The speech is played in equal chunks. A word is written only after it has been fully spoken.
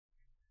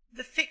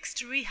The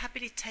fixed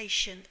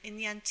rehabilitation in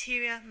the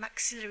anterior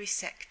maxillary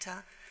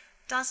sector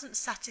doesn't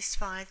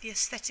satisfy the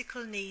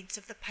aesthetical needs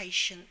of the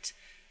patient,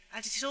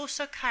 and it is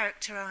also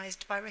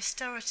characterized by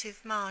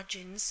restorative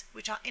margins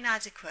which are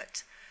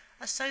inadequate,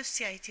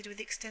 associated with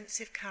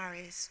extensive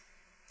caries.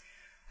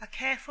 A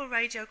careful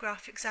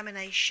radiograph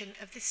examination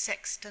of this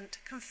sextant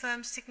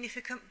confirms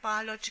significant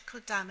biological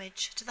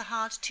damage to the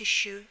hard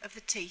tissue of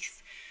the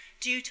teeth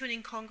due to an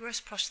incongruous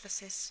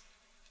prosthesis.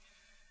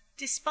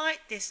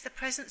 Despite this, the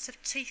presence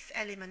of teeth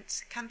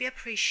elements can be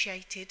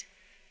appreciated,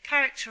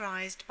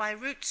 characterized by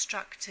root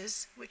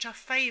structures which are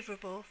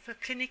favorable for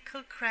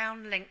clinical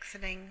crown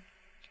lengthening.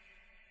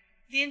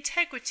 The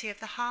integrity of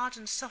the hard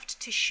and soft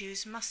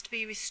tissues must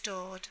be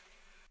restored.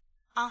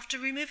 After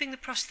removing the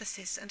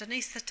prosthesis and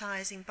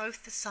anaesthetizing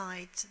both the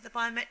sides, the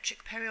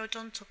biometric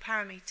periodontal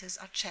parameters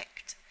are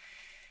checked.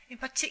 In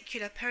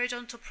particular,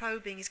 periodontal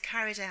probing is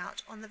carried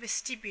out on the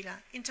vestibular,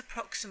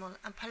 interproximal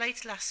and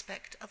palatal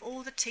aspect of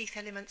all the teeth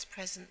elements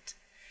present.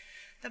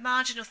 The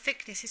marginal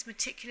thickness is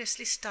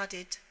meticulously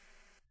studied.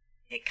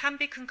 It can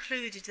be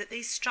concluded that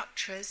these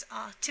structures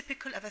are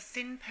typical of a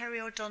thin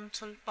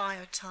periodontal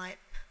biotype.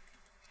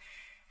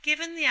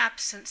 Given the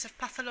absence of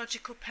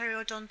pathological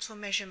periodontal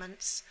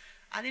measurements,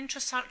 an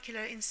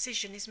intrasulcular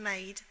incision is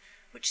made,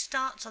 which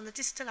starts on the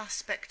distal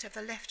aspect of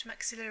the left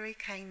maxillary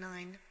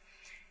canine.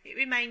 It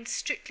remains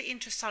strictly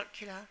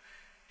intrasulcular,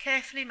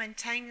 carefully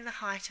maintaining the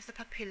height of the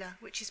papilla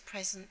which is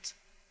present.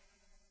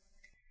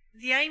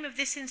 The aim of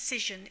this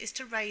incision is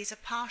to raise a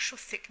partial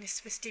thickness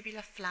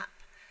vestibular flap,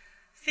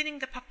 thinning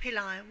the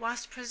papillae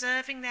whilst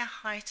preserving their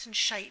height and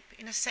shape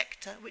in a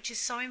sector which is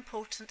so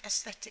important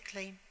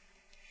aesthetically.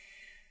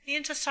 The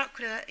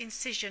intrasulcular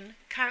incision,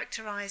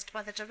 characterized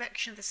by the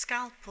direction of the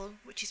scalpel,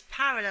 which is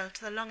parallel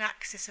to the long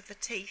axis of the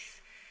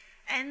teeth,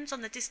 ends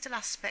on the distal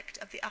aspect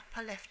of the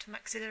upper left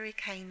maxillary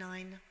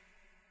canine.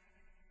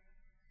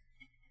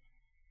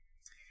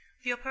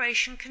 The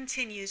operation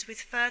continues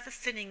with further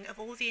thinning of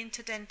all the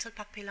interdental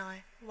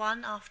papillae,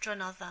 one after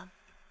another.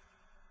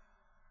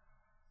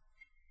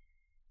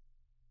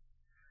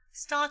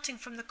 Starting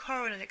from the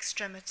coronal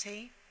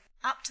extremity,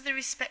 up to the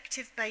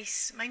respective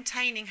base,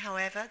 maintaining,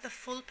 however, the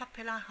full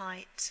papillar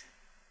height.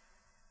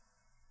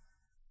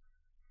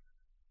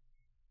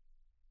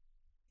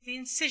 The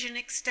incision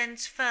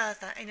extends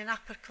further in an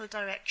apical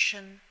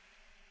direction.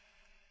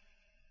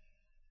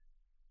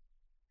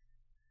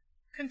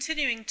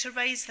 Continuing to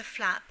raise the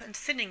flap and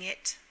thinning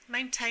it,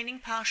 maintaining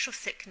partial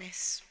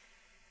thickness.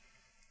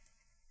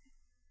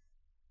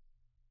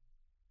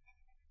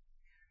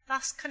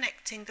 Thus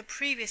connecting the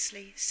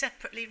previously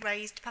separately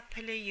raised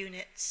papillar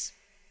units.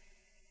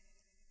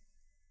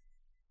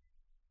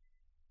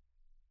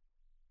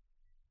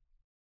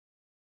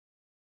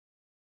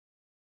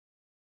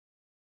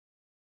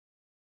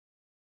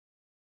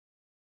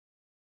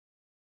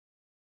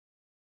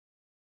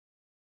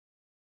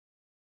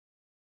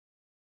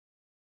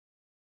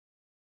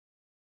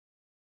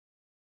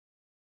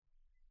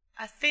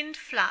 A thinned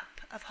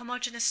flap of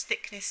homogeneous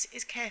thickness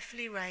is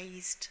carefully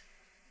raised,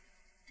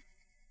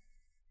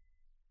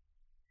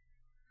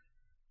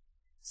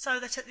 so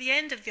that at the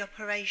end of the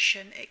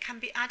operation it can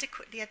be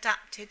adequately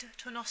adapted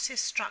to an osseous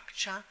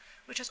structure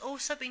which has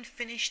also been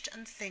finished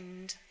and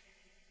thinned.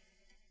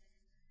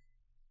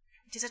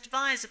 It is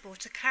advisable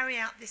to carry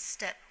out this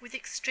step with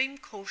extreme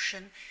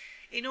caution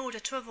in order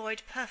to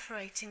avoid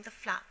perforating the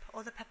flap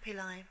or the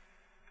papillae.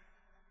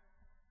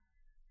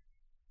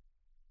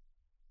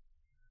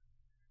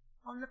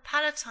 On the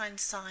palatine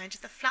side,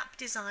 the flap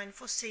design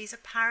foresees a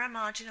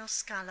paramarginal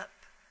scallop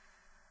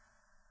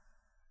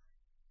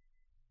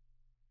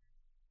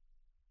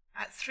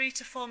at 3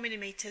 to 4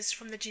 mm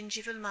from the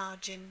gingival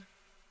margin,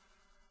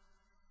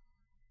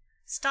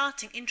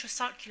 starting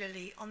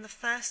intrasulcularly on the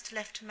first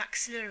left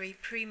maxillary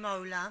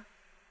premolar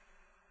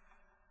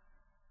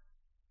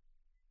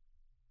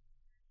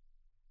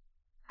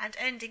and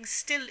ending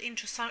still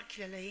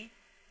intrasulcularly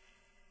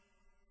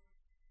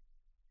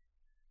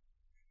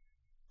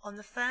on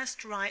the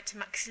first right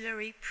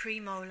maxillary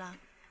premolar.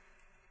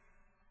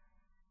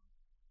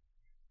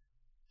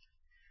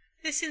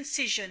 This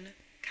incision,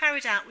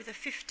 carried out with a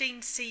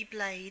 15C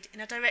blade in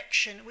a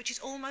direction which is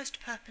almost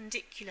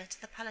perpendicular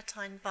to the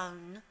palatine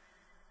bone,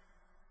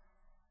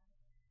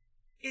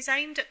 is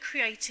aimed at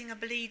creating a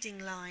bleeding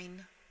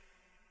line.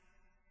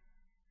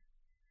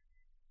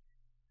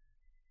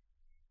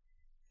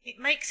 It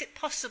makes it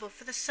possible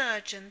for the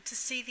surgeon to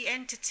see the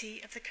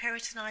entity of the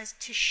keratinized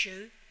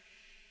tissue,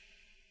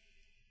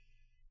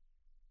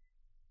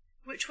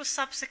 which will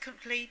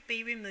subsequently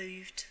be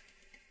removed.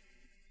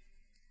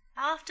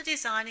 After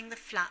designing the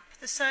flap,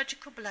 the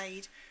surgical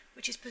blade,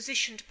 which is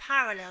positioned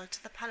parallel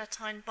to the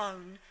palatine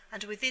bone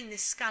and within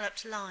this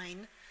scalloped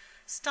line,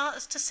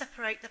 starts to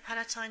separate the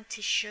palatine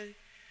tissue,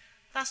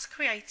 thus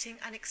creating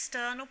an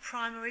external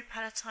primary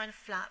palatine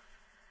flap,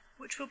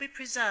 which will be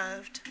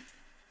preserved,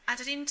 and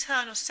an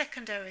internal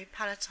secondary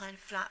palatine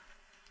flap,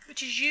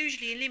 which is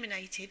usually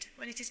eliminated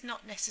when it is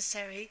not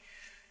necessary,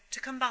 to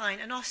combine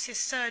an osseous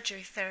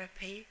surgery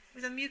therapy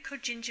with a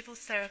mucogingival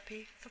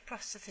therapy for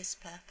prosthesis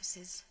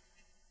purposes.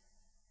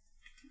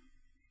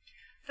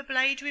 The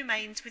blade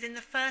remains within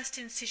the first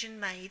incision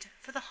made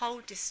for the whole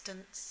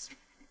distance.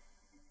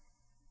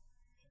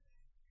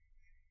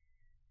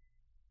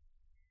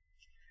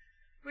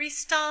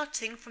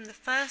 Restarting from the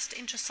first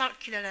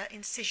intrasulcular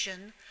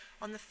incision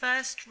on the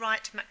first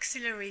right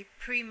maxillary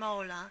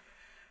premolar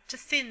to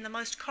thin the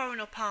most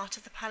coronal part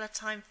of the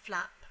palatine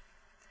flap.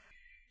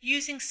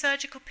 Using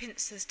surgical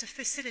pincers to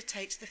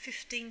facilitate the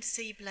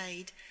 15C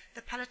blade,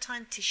 the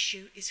palatine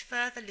tissue is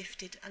further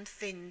lifted and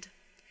thinned.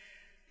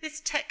 This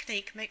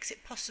technique makes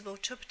it possible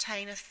to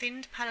obtain a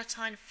thinned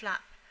palatine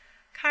flap,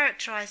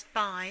 characterized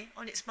by,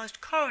 on its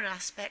most coronal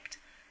aspect,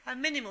 a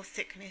minimal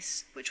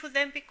thickness, which will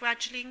then be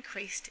gradually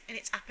increased in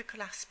its apical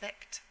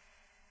aspect.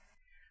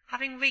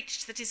 Having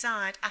reached the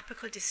desired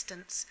apical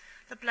distance,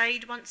 the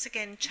blade once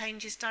again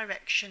changes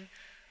direction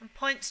and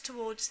points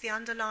towards the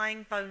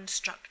underlying bone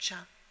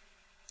structure,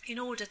 in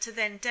order to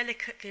then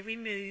delicately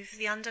remove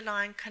the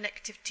underlying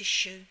connective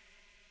tissue.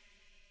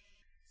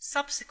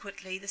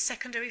 Subsequently, the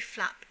secondary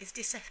flap is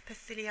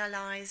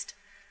disepithelialized,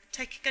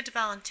 taking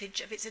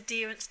advantage of its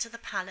adherence to the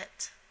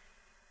palate.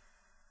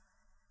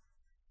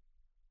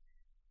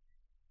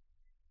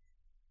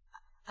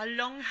 A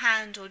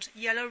long-handled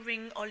yellow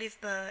ring olive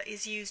burr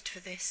is used for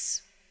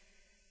this,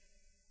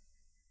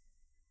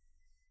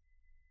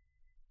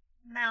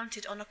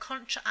 mounted on a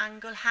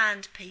contra-angle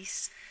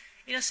handpiece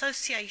in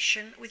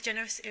association with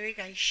generous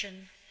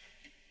irrigation.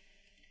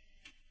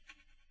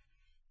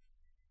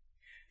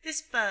 This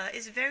burr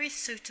is very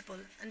suitable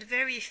and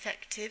very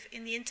effective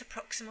in the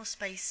interproximal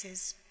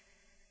spaces.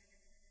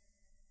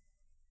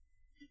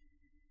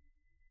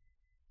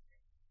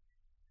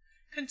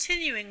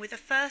 Continuing with the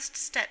first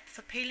step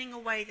for peeling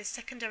away the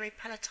secondary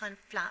palatine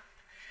flap,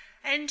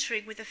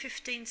 entering with a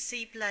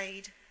 15C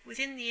blade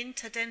within the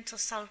interdental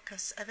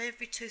sulcus of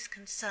every tooth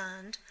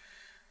concerned,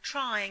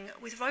 trying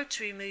with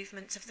rotary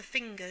movements of the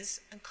fingers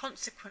and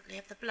consequently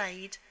of the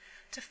blade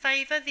to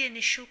favour the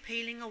initial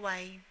peeling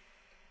away.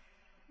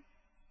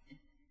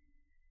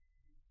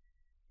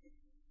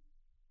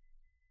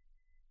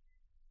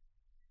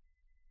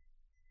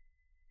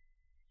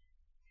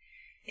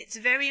 It's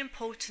very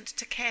important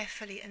to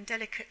carefully and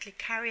delicately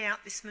carry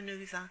out this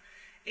manoeuvre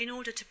in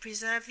order to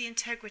preserve the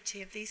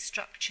integrity of these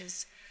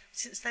structures,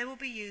 since they will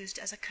be used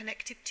as a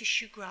connective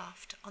tissue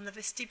graft on the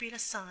vestibular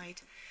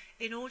side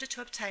in order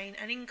to obtain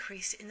an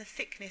increase in the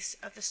thickness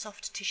of the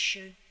soft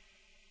tissue.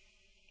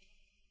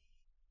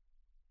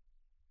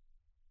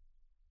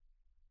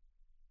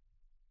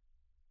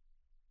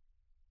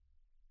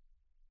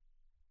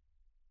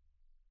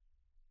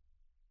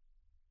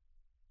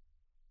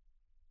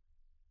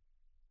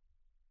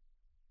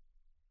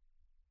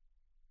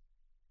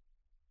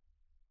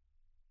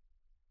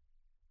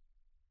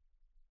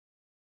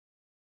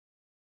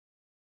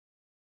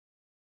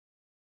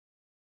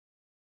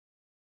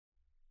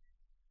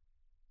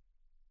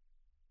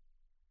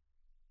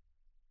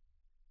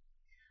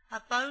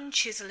 A bone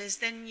chisel is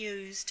then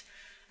used,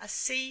 a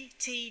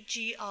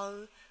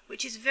pt.2,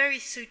 which is very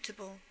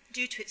suitable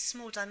due to its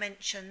small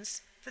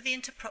dimensions for the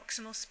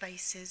interproximal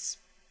spaces.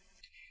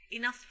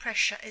 Enough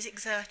pressure is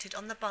exerted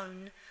on the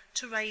bone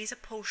to raise a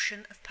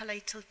portion of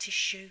palatal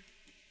tissue.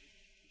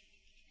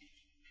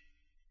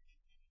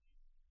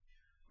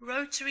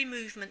 Rotary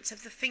movements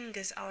of the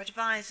fingers are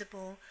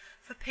advisable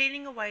for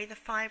peeling away the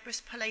fibrous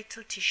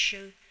palatal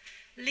tissue,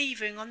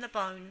 levering on the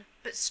bone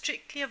but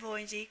strictly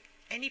avoiding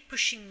any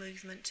pushing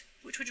movement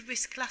which would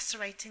risk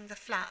lacerating the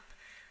flap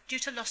due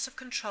to loss of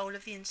control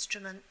of the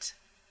instrument.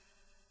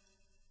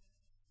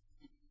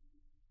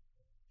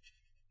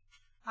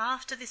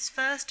 After this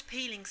first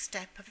peeling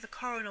step of the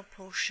coronal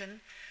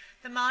portion,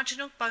 the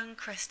marginal bone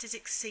crest is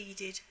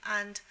exceeded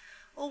and,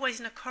 always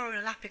in a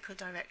coronal apical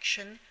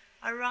direction,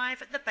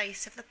 arrive at the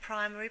base of the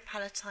primary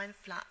palatine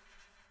flap.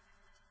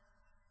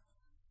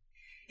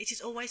 It is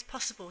always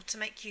possible to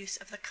make use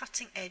of the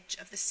cutting edge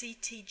of the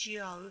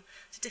pt.2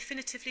 to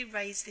definitively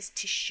raise this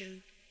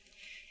tissue.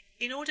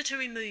 In order to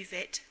remove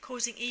it,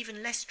 causing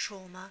even less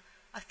trauma,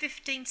 a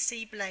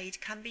 15C blade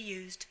can be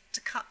used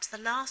to cut the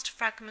last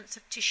fragments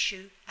of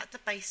tissue at the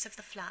base of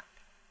the flap.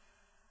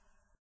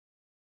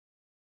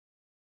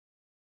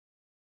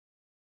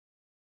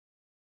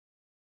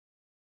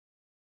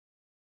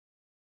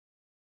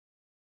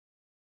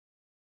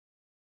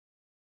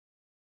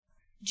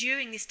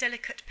 During this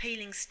delicate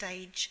peeling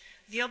stage,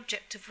 the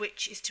object of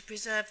which is to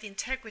preserve the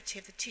integrity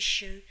of the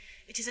tissue,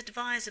 it is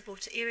advisable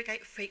to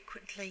irrigate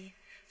frequently,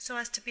 so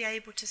as to be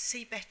able to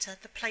see better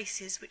the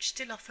places which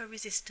still offer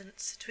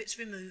resistance to its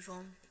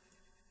removal.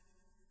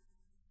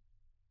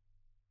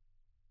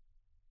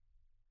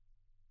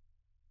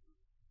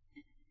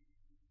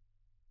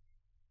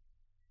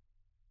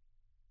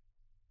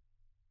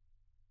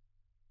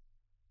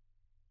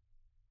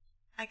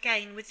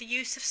 Again, with the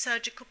use of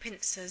surgical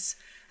pincers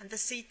and the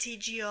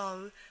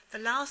pt.2, the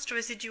last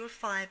residual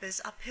fibres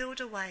are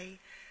peeled away,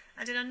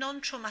 and in a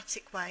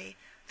non-traumatic way,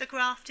 the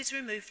graft is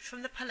removed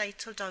from the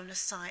palatal donor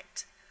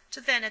site,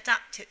 to then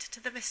adapt it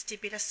to the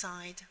vestibular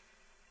side.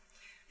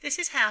 This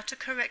is how to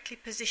correctly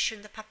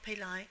position the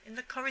papillae in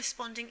the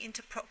corresponding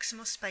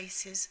interproximal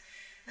spaces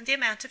and the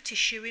amount of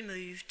tissue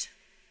removed.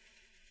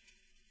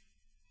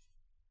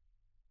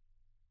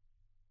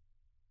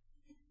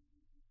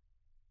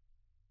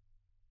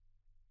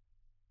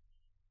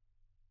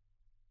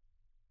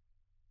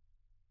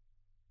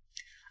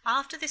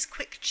 After this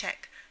quick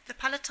check, the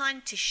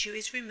palatine tissue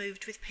is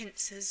removed with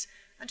pincers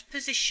and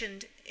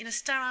positioned in a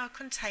sterile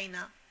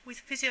container with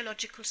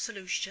physiological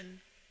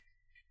solution.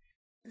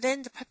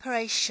 Then the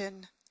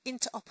preparation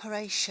into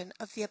operation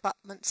of the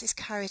abutments is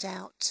carried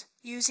out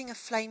using a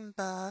flame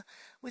burr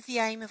with the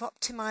aim of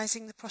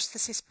optimizing the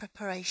prosthesis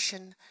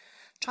preparation,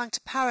 trying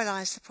to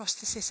paralyze the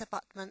prosthesis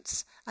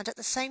abutments and at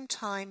the same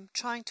time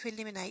trying to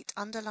eliminate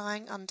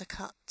underlying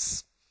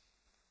undercuts.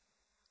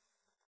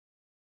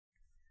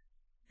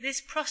 This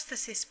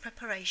prosthesis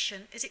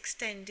preparation is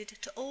extended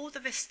to all the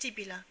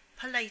vestibular,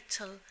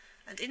 palatal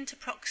and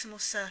interproximal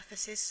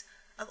surfaces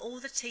of all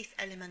the teeth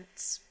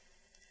elements.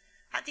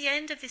 At the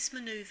end of this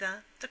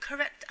manoeuvre, the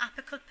correct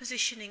apical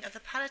positioning of the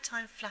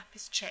palatine flap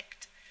is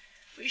checked,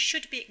 which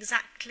should be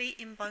exactly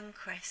in bone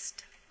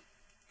crest.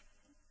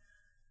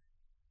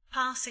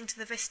 Passing to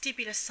the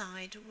vestibular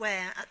side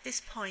where, at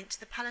this point,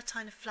 the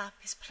palatine flap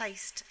is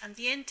placed and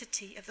the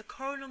entity of the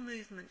coronal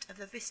movement of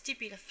the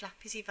vestibular flap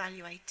is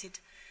evaluated,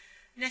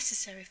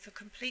 necessary for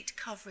complete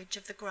coverage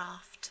of the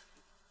graft.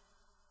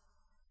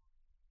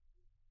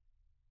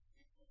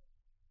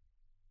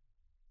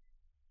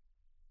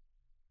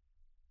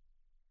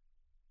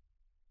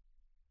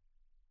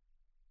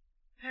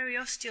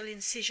 Periosteal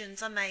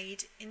incisions are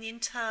made in the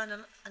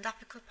internal and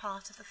apical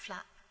part of the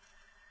flap.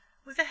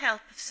 With the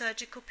help of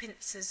surgical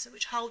pincers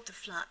which hold the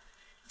flap,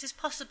 it is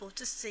possible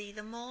to see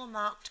the more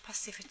marked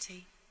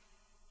passivity.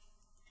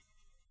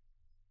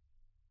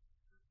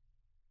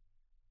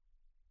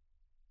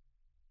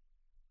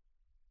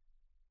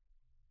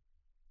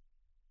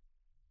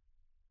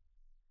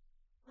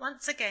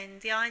 Once again,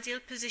 the ideal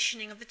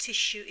positioning of the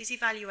tissue is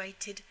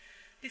evaluated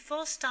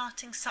before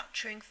starting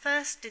suturing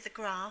firstly the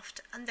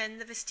graft and then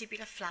the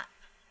vestibular flap.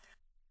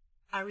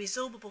 A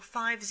resorbable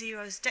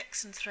 5/0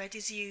 Dexon thread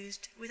is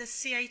used with a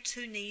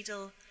Ca2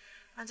 needle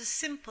and a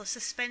simple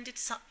suspended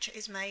suture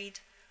is made,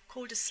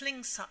 called a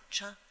sling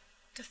suture,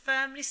 to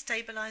firmly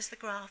stabilize the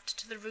graft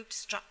to the root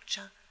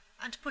structure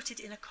and put it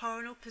in a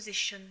coronal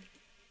position.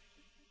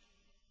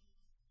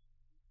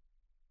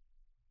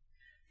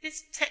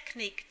 This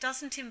technique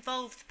doesn't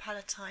involve the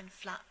palatine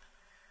flap.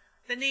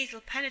 The needle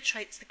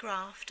penetrates the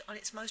graft on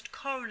its most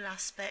coronal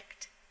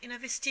aspect in a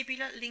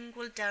vestibular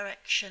lingual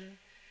direction,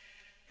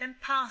 then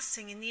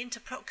passing in the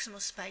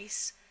interproximal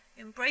space,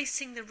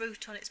 embracing the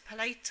root on its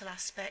palatal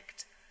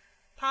aspect,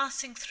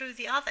 passing through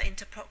the other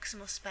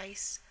interproximal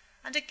space,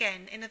 and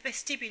again in a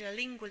vestibular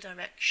lingual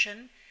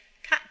direction,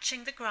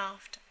 catching the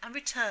graft and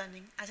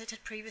returning as it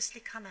had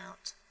previously come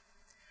out.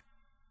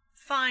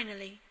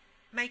 Finally,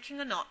 making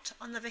a knot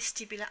on the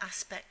vestibular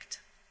aspect.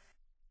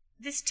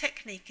 This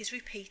technique is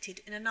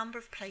repeated in a number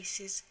of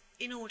places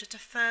in order to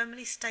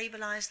firmly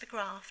stabilize the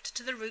graft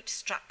to the root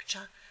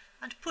structure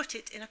and put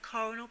it in a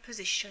coronal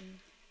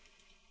position.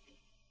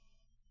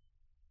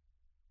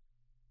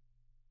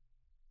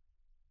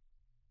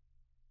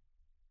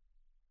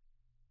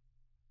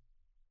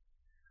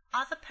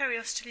 Other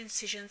periosteal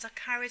incisions are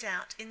carried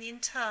out in the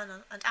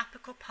internal and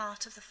apical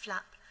part of the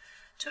flap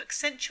to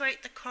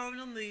accentuate the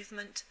coronal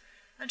movement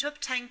and to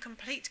obtain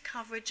complete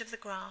coverage of the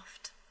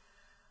graft.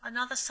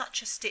 Another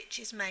such a stitch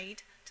is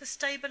made to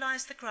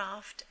stabilize the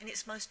graft in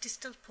its most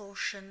distal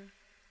portion.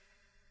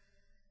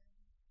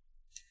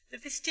 The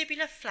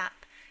vestibular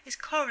flap is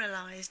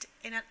coronalized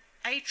in an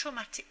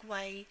atraumatic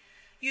way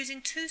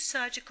using 2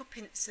 surgical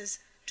pincers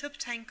to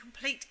obtain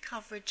complete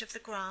coverage of the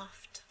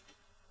graft.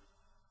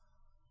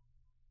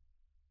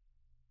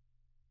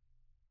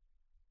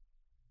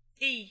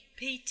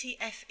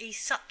 pt.2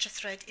 suture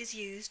thread is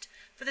used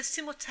for the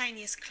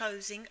simultaneous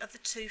closing of the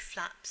 2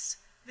 flaps,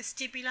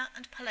 vestibular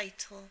and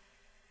palatal.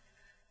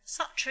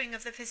 Suturing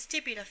of the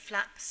vestibular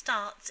flap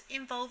starts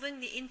involving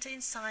the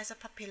interincisor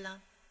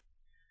papilla.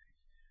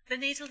 The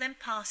needle then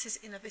passes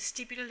in a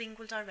vestibular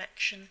lingual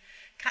direction,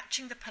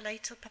 catching the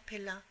palatal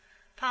papilla,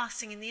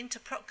 passing in the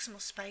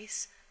interproximal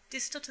space,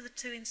 distal to the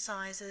 2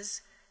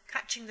 incisors,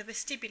 catching the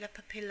vestibular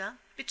papilla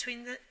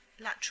between the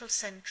lateral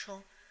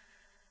central,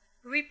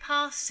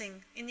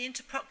 repassing in the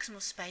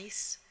interproximal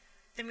space,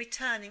 then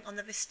returning on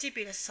the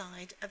vestibular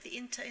side of the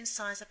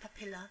interincisor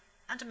papilla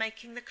and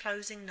making the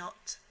closing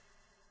knot.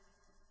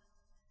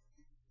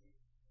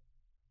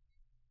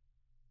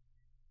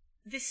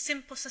 This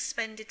simple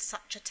suspended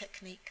suture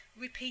technique,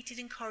 repeated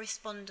in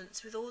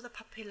correspondence with all the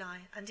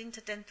papillae and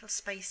interdental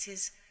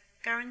spaces,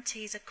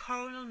 guarantees a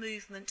coronal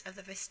movement of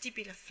the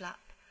vestibular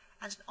flap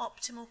and an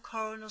optimal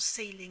coronal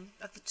sealing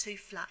of the 2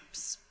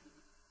 flaps.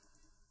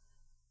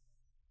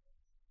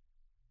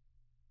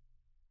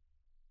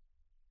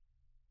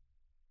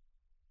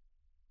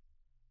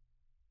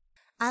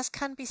 As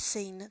can be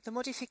seen, the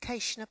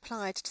modification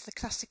applied to the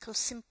classical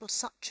simple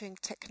suturing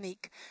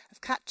technique of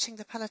catching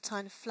the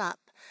palatine flap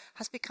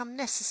has become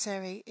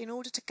necessary in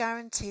order to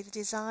guarantee the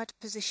desired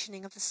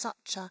positioning of the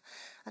suture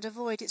and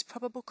avoid its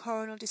probable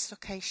coronal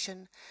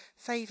dislocation,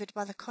 favoured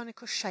by the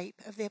conical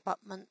shape of the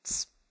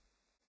abutments.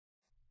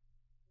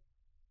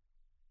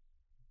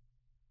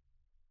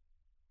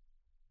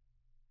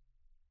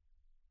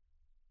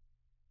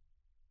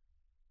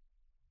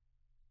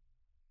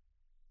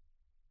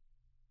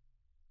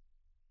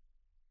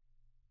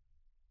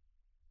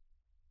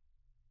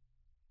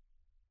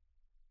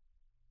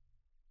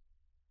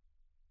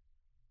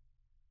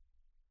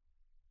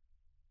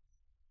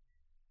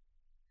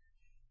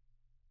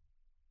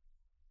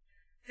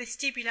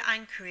 Vestibular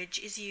anchorage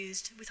is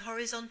used with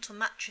horizontal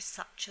mattress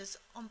sutures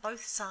on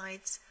both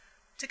sides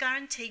to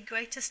guarantee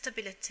greater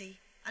stability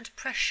and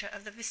pressure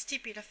of the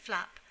vestibular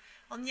flap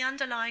on the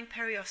underlying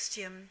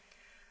periosteum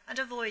and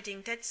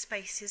avoiding dead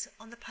spaces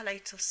on the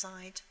palatal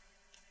side.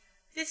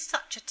 This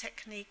suture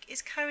technique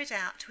is carried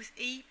out with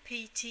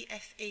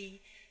pt.2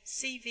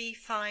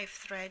 CV5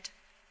 thread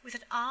with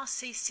an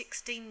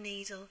RC16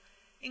 needle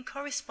in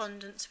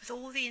correspondence with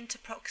all the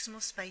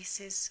interproximal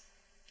spaces.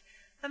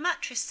 The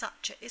mattress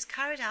suture is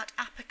carried out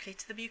apically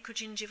to the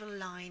mucogingival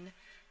line,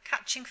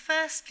 catching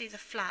firstly the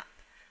flap,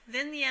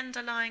 then the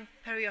underlying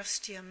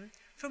periosteum,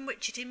 from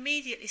which it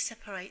immediately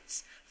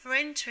separates for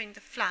entering the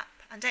flap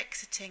and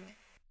exiting.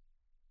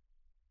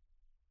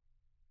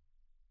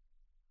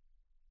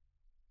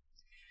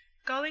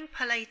 Going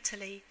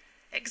palatally,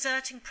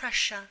 exerting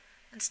pressure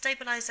and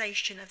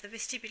stabilization of the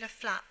vestibular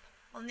flap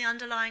on the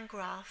underlying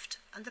graft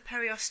and the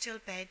periosteal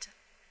bed.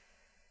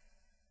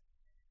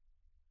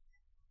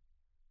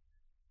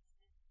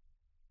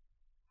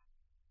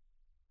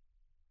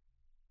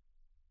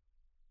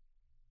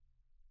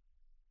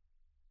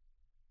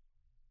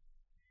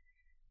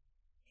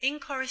 In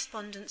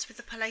correspondence with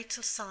the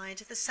palatal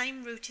side, the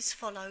same route is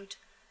followed,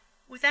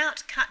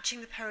 without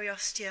catching the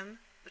periosteum,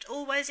 but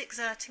always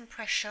exerting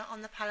pressure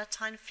on the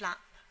palatine flap.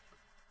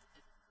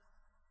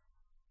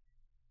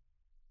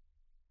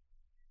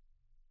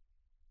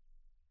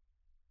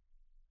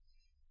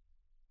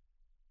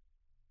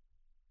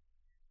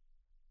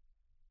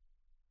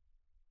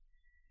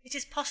 It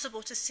is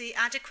possible to see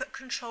adequate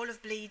control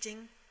of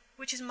bleeding,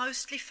 which is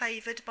mostly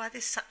favoured by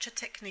this suture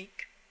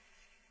technique.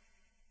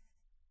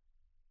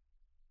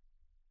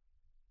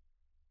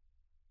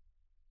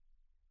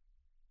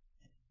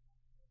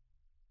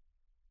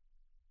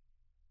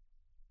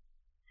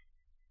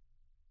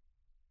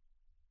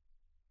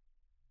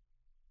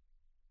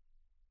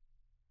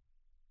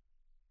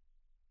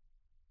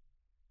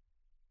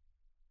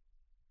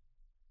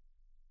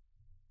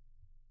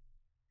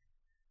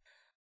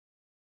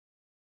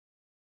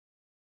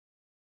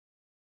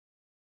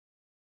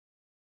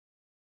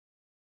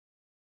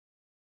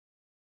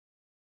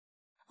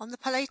 On the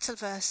palatal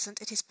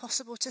versant, it is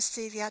possible to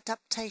see the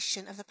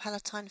adaptation of the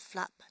palatine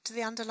flap to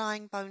the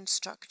underlying bone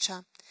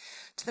structure,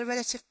 to the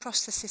relative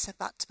prosthesis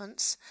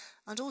abutments,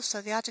 and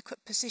also the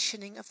adequate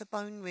positioning of the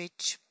bone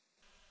ridge.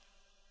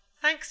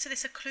 Thanks to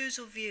this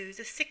occlusal view,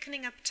 the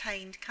thickening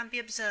obtained can be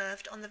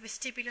observed on the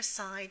vestibular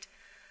side,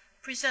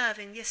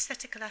 preserving the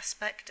aesthetical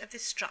aspect of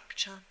this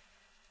structure.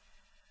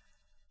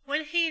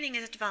 When healing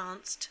is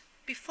advanced,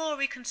 before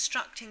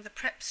reconstructing the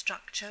prep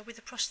structure with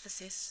the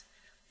prosthesis,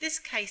 this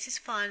case is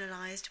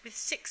finalised with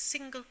 6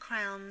 single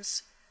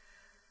crowns.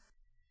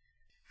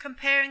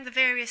 Comparing the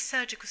various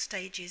surgical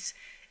stages,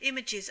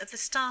 images of the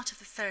start of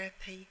the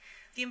therapy,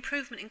 the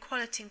improvement in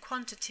quality and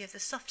quantity of the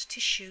soft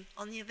tissue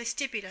on the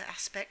vestibular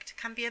aspect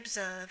can be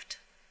observed.